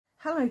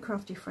Hello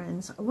crafty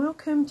friends,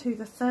 welcome to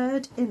the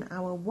third in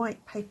our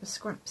white paper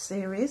scrap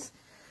series.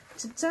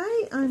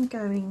 Today I'm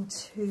going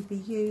to be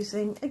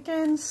using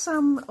again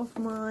some of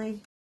my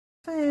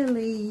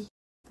fairly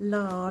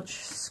large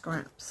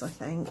scraps, I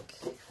think,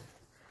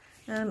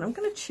 and I'm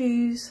going to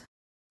choose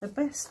the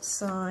best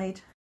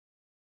side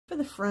for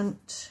the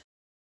front,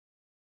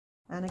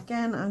 and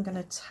again I'm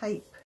going to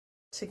tape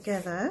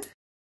together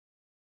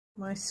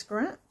my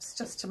scraps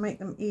just to make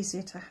them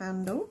easier to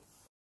handle.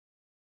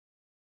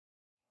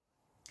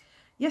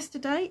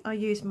 Yesterday I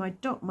used my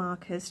dot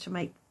markers to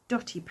make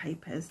dotty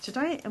papers.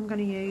 Today I'm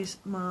going to use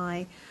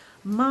my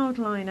mild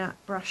liner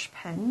brush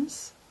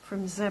pens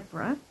from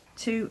Zebra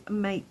to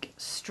make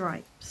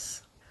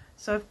stripes.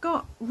 So I've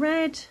got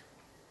red,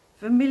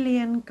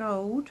 vermilion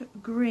gold,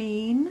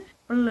 green,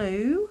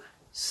 blue,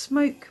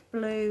 smoke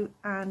blue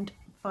and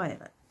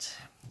violet.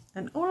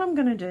 And all I'm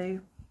going to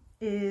do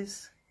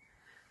is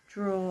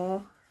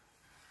draw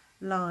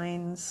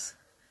lines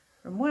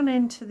from one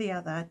end to the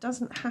other. It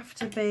doesn't have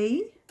to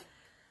be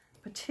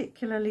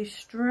particularly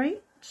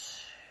straight,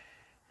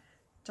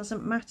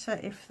 doesn't matter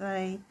if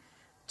they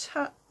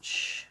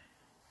touch.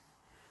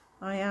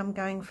 I am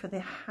going for the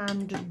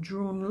hand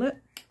drawn look.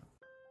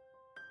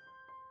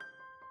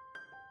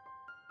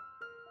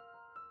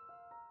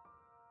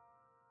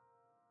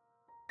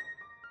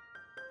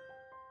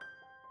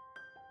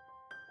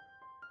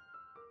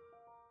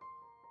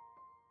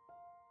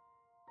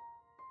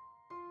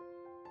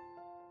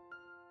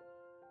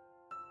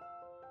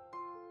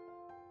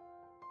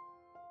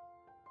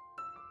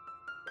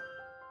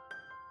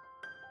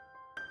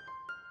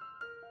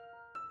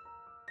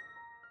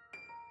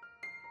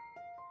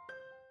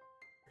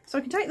 So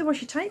I can take the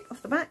washi tape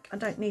off the back. I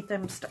don't need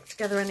them stuck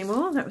together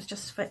anymore. That was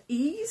just for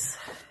ease.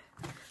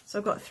 So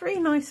I've got 3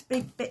 nice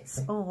big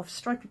bits of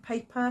stripy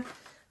paper.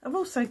 I've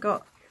also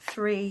got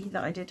 3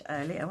 that I did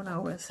earlier when I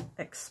was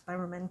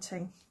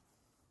experimenting.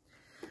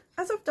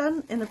 As I've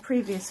done in the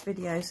previous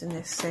videos in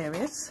this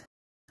series,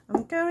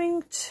 I'm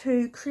going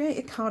to create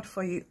a card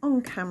for you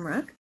on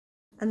camera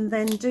and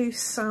then do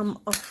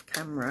some off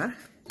camera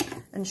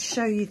and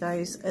show you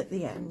those at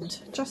the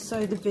end, just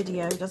so the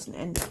video doesn't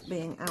end up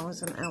being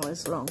hours and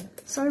hours long.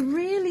 So I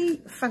really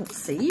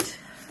fancied,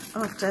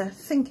 after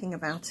thinking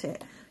about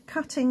it,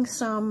 cutting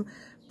some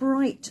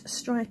bright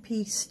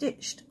stripy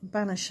stitched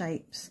banner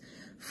shapes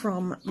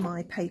from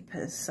my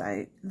papers.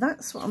 So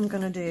that's what I'm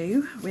going to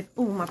do with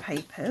all my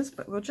papers,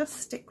 but we'll just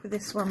stick with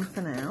this one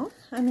for now.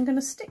 And I'm going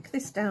to stick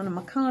this down on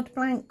my card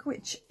blank,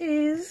 which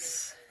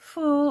is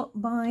 4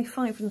 by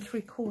 5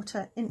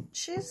 3/4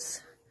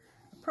 inches.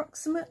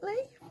 Approximately.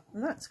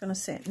 And that's going to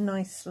sit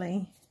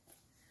nicely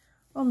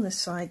on the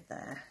side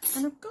there.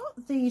 And I've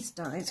got these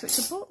dies, which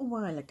I bought a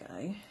while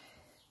ago,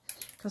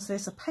 because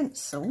there's a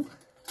pencil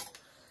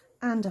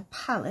and a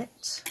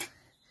palette,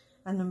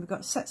 and then we've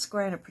got a set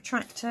square and a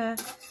protractor,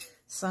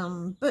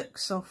 some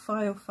books or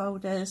file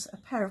folders, a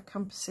pair of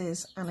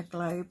compasses and a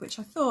globe, which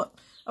I thought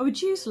I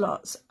would use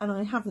lots, and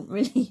I haven't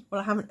really, well,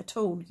 I haven't at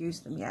all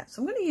used them yet.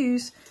 So I'm going to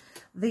use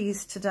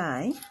these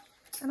today.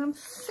 And I'm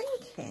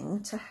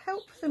thinking, to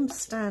help them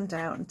stand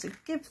out and to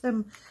give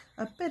them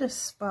a bit of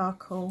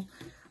sparkle,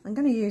 I'm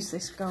going to use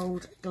this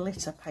gold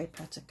glitter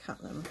paper to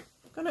cut them.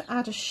 I'm going to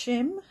add a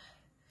shim.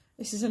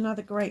 This is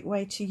another great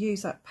way to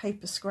use up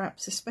paper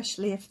scraps,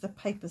 especially if the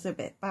paper's a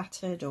bit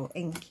battered or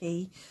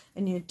inky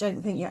and you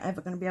don't think you're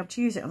ever going to be able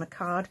to use it on a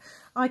card.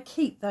 I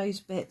keep those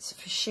bits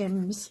for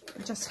shims.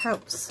 It just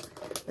helps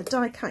the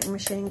die cutting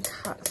machine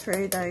cut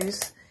through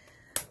those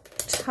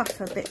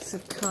tougher bits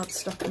of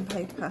cardstock and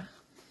paper.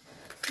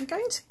 I'm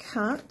going to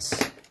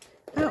cut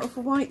out of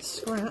a white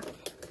scrap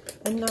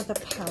another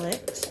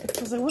palette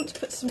because I want to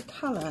put some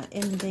colour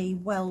in the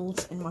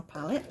wells in my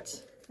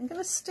palette. I'm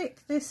going to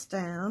stick this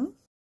down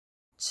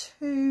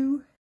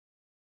to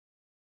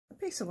a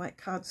piece of white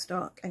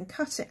cardstock and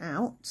cut it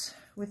out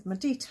with my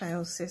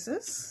detail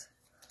scissors.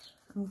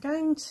 I'm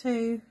going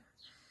to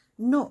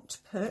not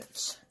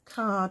put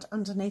card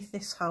underneath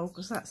this hole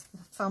because that's the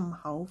thumb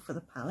hole for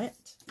the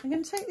palette. I'm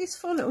going to take these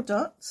 4 little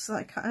dots that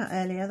I cut out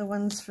earlier, the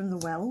ones from the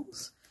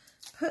wells,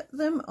 put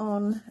them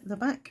on the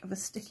back of a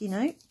sticky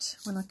note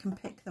when I can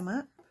pick them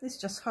up. This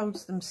just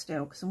holds them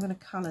still because I'm going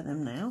to colour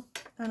them now.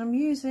 And I'm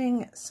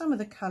using some of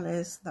the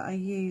colours that I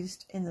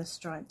used in the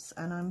stripes,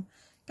 and I'm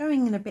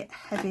going in a bit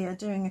heavier,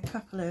 doing a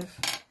couple of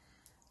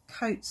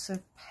coats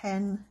of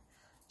pen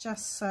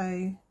just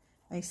so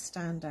they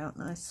stand out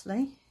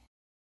nicely.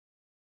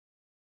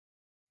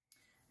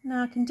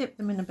 Now I can dip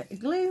them in a bit of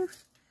glue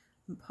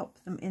and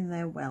pop them in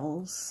their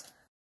wells.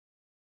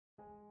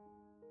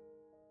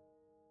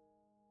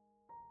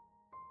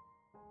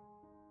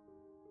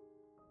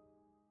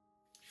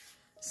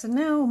 So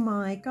now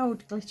my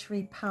gold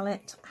glittery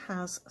palette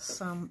has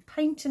some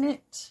paint in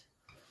it.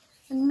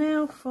 And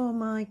now for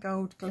my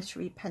gold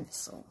glittery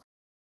pencil.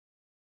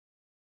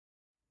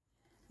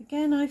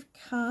 Again, I've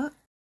cut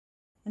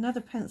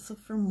another pencil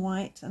from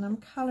white and I'm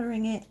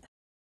colouring it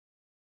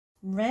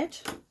red.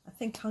 I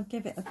think I'll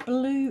give it a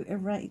blue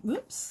eraser.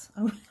 Whoops!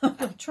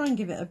 I'll try and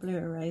give it a blue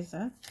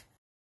eraser.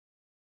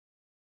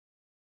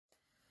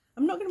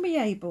 I'm not going to be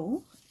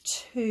able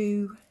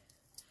to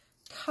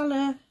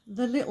colour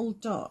the little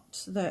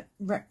dot that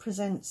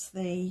represents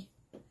the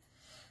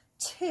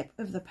tip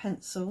of the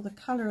pencil, the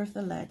colour of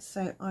the lead,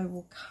 so I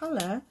will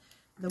colour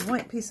the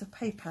white piece of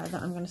paper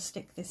that I'm going to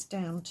stick this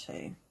down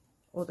to,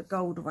 or the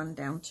gold one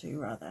down to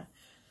rather.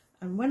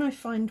 And when I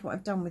find what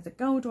I've done with the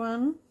gold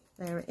one,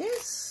 there it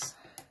is.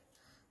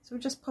 So we'll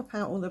just pop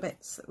out all the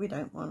bits that we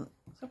don't want.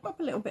 So I'll pop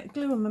a little bit of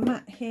glue on my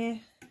mat here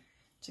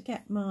to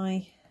get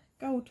my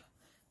gold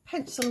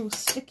pencil all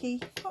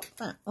sticky. Pop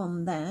that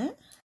on there.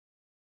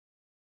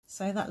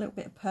 So that little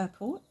bit of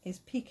purple is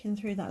peeking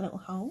through that little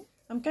hole.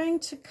 I'm going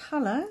to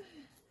colour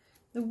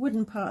the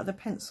wooden part of the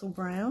pencil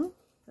brown.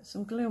 Put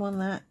some glue on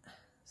that,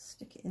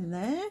 stick it in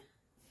there.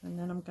 And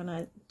then I'm going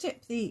to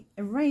dip the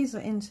eraser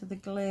into the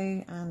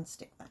glue and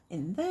stick that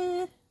in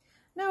there.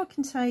 Now I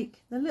can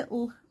take the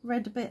little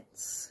red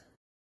bits,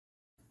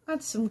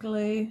 add some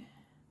glue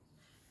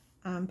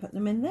and put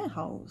them in their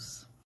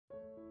holes.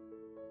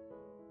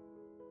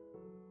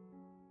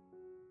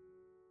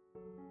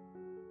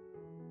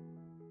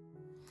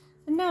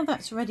 And now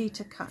that's ready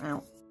to cut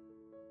out.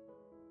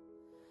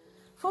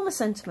 For my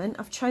sentiment,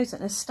 I've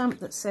chosen a stamp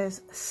that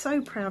says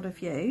 "So proud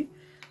of you,"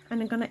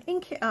 and I'm going to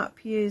ink it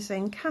up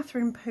using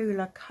Catherine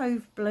Pooler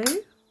Cove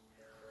Blue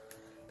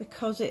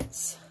because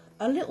it's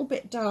a little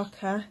bit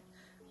darker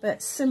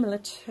but similar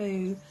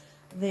to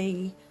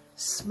the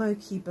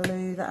smoky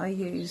blue that I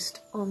used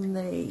on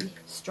the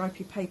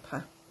stripy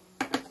paper.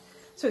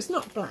 So it's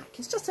not black,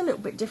 it's just a little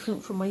bit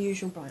different from my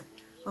usual black.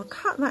 I'll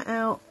cut that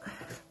out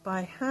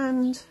by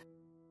hand,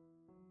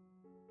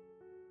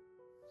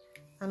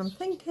 and I'm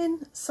thinking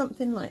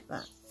something like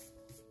that.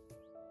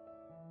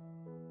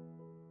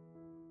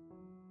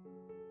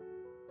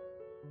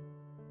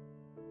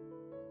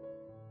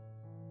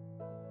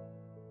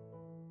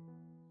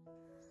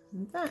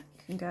 And that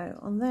can go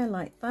on there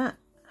like that.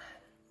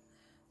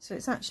 So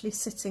it's actually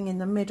sitting in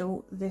the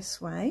middle this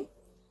way.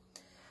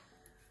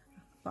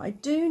 But I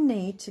do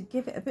need to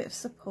give it a bit of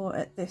support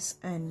at this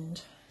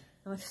end.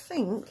 And I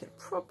think it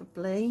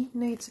probably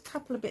needs a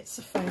couple of bits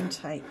of foam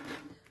tape.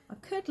 I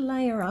could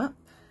layer up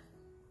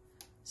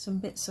some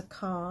bits of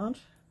card.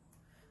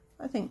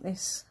 I think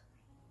this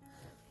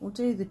will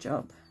do the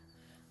job.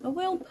 I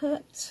will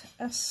put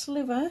a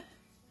sliver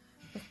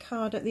of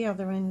card at the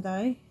other end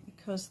though,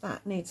 because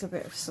that needs a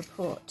bit of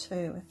support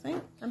too, I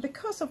think. And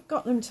because I've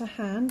got them to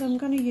hand, I'm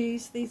going to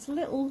use these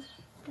little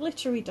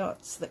glittery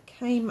dots that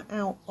came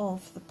out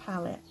of the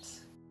palette.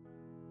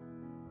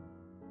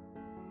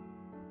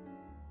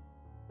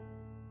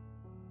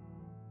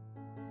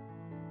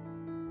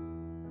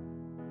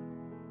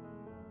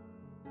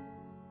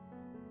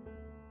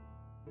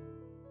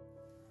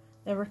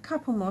 There are a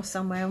couple more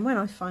somewhere, and when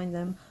I find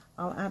them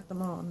I'll add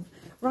them on.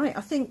 Right,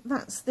 I think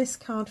that's this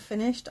card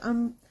finished.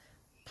 I'm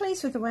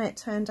pleased with the way it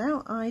turned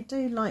out. I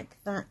do like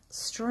that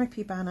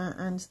stripy banner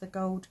and the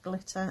gold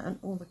glitter and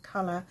all the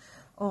colour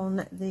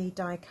on the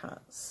die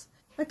cuts.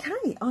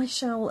 Okay, I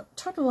shall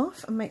toddle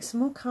off and make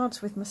some more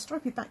cards with my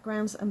stripy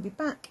backgrounds and be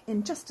back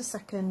in just a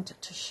second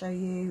to show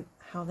you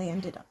how they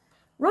ended up.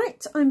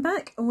 Right, I'm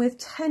back with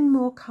 10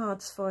 more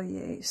cards for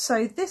you.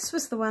 So this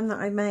was the one that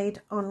I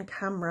made on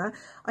camera.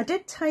 I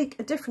did take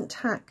a different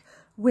tack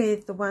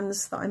with the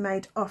ones that I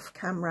made off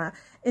camera,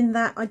 in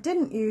that I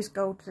didn't use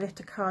gold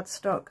glitter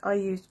cardstock, I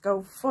used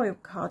gold foil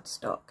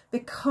cardstock,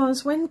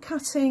 because when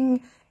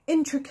cutting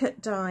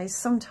intricate dies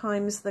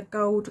sometimes the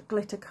gold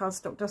glitter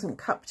cardstock doesn't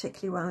cut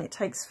particularly well, and it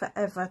takes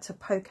forever to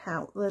poke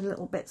out the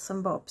little bits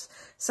and bobs.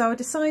 So I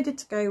decided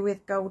to go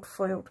with gold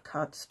foiled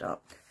cardstock.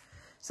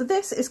 So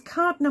this is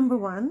card number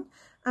 1,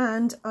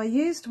 and I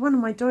used one of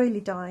my doily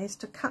dies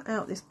to cut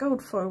out this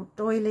gold foil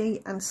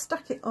doily and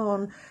stuck it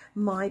on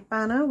my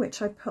banner,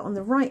 which I put on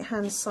the right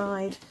hand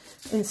side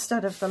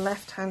instead of the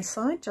left hand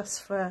side,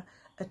 just for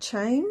a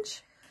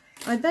change.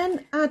 I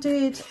then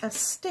added a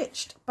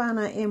stitched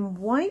banner in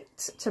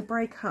white to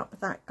break up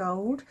that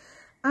gold,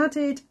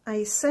 added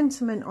a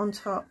sentiment on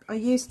top. I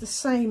used the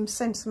same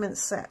sentiment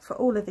set for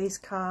all of these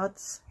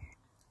cards,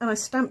 and I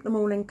stamped them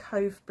all in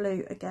Cove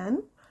Blue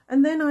again.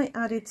 And then I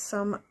added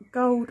some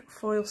gold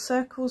foil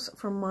circles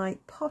from my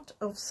pot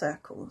of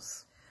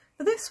circles.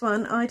 For this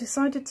one, I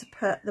decided to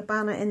put the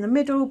banner in the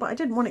middle, but I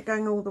didn't want it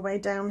going all the way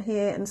down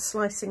here and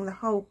slicing the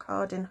whole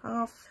card in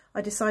half.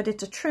 I decided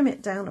to trim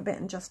it down a bit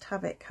and just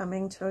have it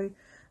coming to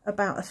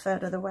about a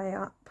third of the way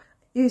up.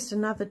 Used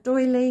another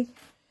doily,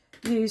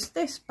 used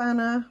this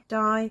banner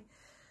die,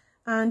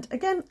 and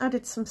again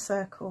added some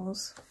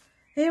circles.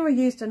 Here I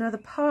used another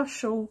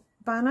partial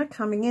banner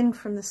coming in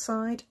from the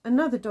side,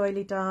 another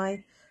doily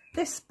die,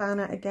 this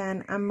banner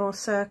again, and more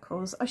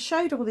circles. I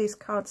showed all these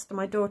cards to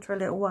my daughter a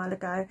little while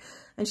ago,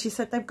 and she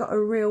said they've got a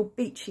real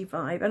beachy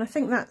vibe, and I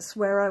think that's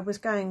where I was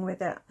going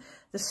with it.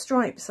 The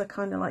stripes are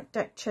kind of like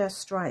deck chair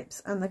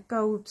stripes, and the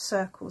gold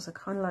circles are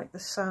kind of like the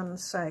sun,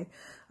 so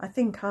I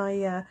think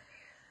I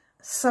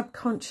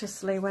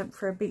subconsciously went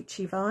for a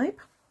beachy vibe.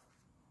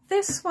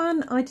 This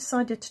one I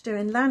decided to do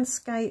in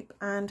landscape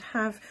and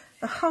have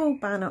the whole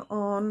banner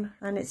on,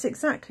 and it's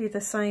exactly the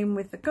same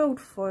with the gold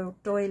foil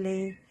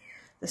doily,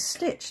 the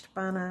stitched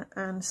banner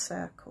and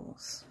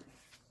circles.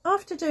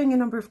 After doing a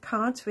number of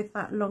cards with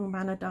that long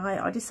banner die,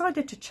 I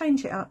decided to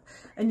change it up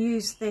and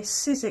use this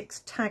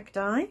Sizzix tag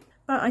die,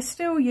 but I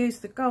still use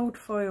the gold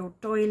foil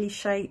doily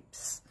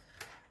shapes.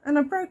 And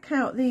I broke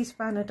out these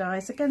banner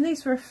dies. Again,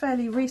 these were a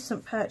fairly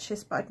recent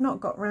purchase, but I'd not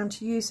got around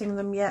to using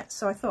them yet,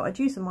 so I thought I'd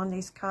use them on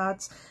these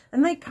cards.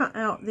 And they cut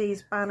out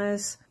these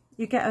banners.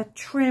 You get a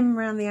trim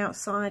around the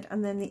outside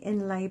and then the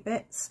inlay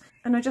bits.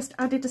 And I just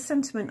added a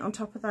sentiment on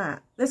top of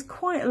that. There's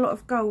quite a lot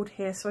of gold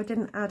here, so I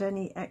didn't add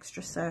any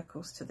extra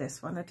circles to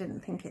this one. I didn't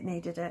think it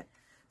needed it.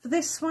 For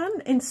this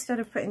one, instead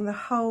of putting the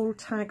whole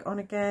tag on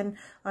again,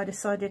 I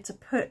decided to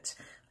put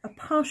a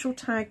partial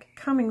tag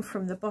coming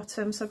from the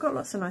bottom. So I've got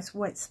lots of nice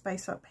white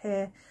space up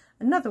here.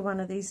 Another one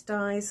of these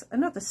dies,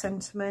 another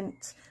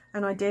sentiment,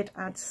 and I did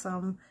add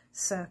some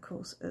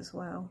circles as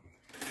well.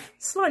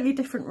 Slightly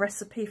different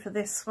recipe for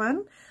this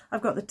one.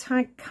 I've got the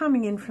tag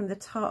coming in from the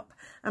top,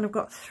 and I've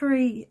got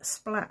 3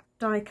 splat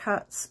die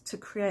cuts to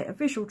create a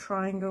visual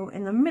triangle.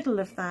 In the middle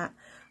of that,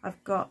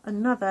 I've got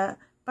another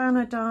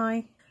banner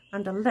die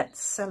and a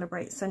let's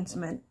celebrate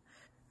sentiment,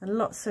 and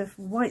lots of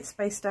white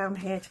space down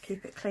here to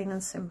keep it clean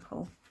and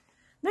simple.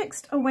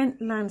 Next I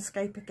went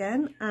landscape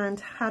again and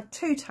had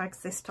 2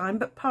 tags this time,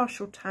 but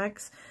partial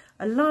tags,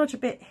 a larger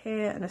bit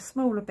here and a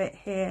smaller bit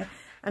here.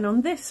 And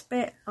on this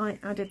bit I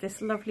added this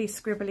lovely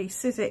scribbly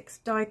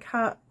Sizzix die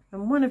cut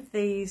and one of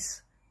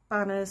these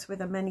banners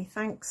with a many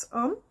thanks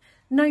on.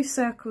 No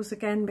circles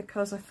again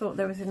because I thought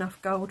there was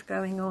enough gold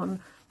going on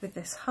with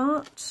this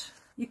heart.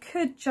 You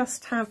could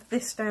just have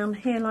this down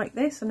here like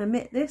this and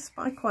omit this,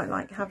 but I quite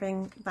like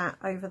having that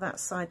over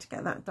that side to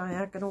get that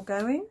diagonal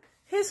going.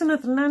 Here's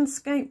another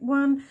landscape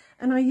one,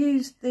 and I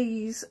used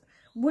these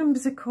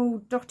whimsical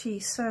dotty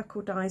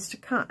circle dies to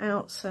cut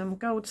out some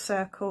gold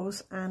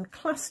circles and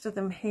cluster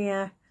them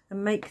here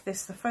and make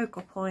this the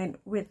focal point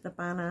with the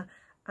banner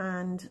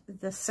and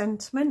the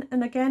sentiment.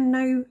 And again,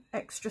 no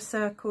extra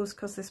circles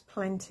because there's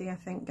plenty, I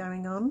think,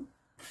 going on.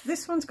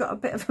 This one's got a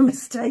bit of a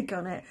mistake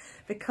on it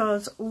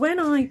because when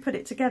I put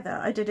it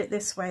together I did it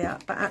this way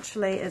up, but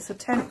actually it's a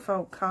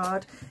 10-fold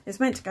card. It's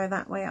meant to go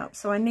that way up,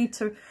 so I need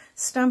to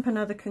stamp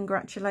another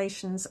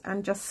congratulations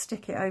and just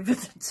stick it over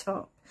the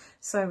top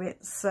so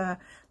it's the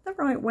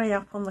right way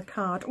up on the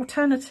card.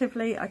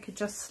 Alternatively, I could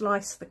just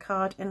slice the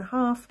card in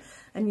half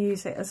and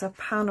use it as a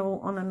panel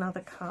on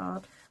another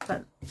card,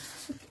 but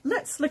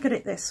let's look at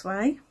it this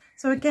way.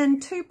 So again,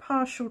 2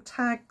 partial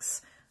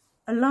tags,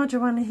 a larger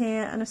one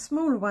here and a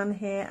smaller one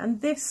here, and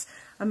this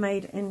I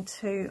made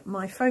into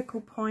my focal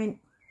point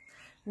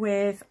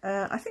with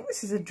I think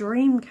this is a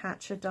dream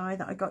catcher die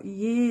that I got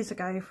years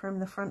ago from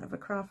the front of a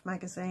craft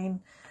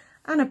magazine,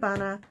 and a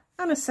banner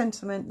and a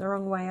sentiment the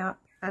wrong way up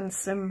and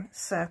some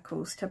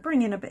circles to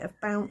bring in a bit of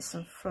bounce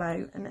and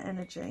flow and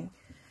energy.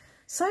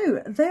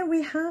 So there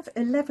we have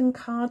 11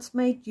 cards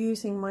made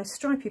using my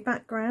stripy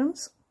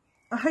backgrounds.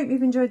 I hope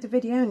you've enjoyed the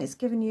video and it's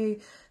given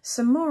you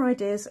some more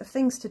ideas of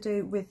things to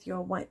do with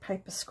your white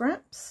paper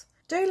scraps.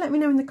 Do let me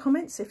know in the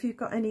comments if you've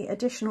got any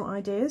additional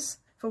ideas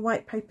for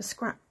white paper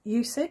scrap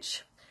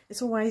usage.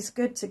 It's always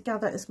good to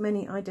gather as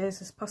many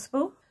ideas as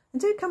possible.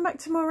 And do come back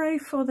tomorrow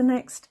for the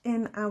next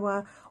in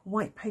our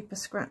white paper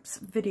scraps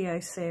video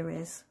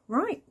series.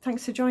 Right,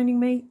 thanks for joining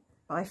me.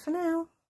 Bye for now.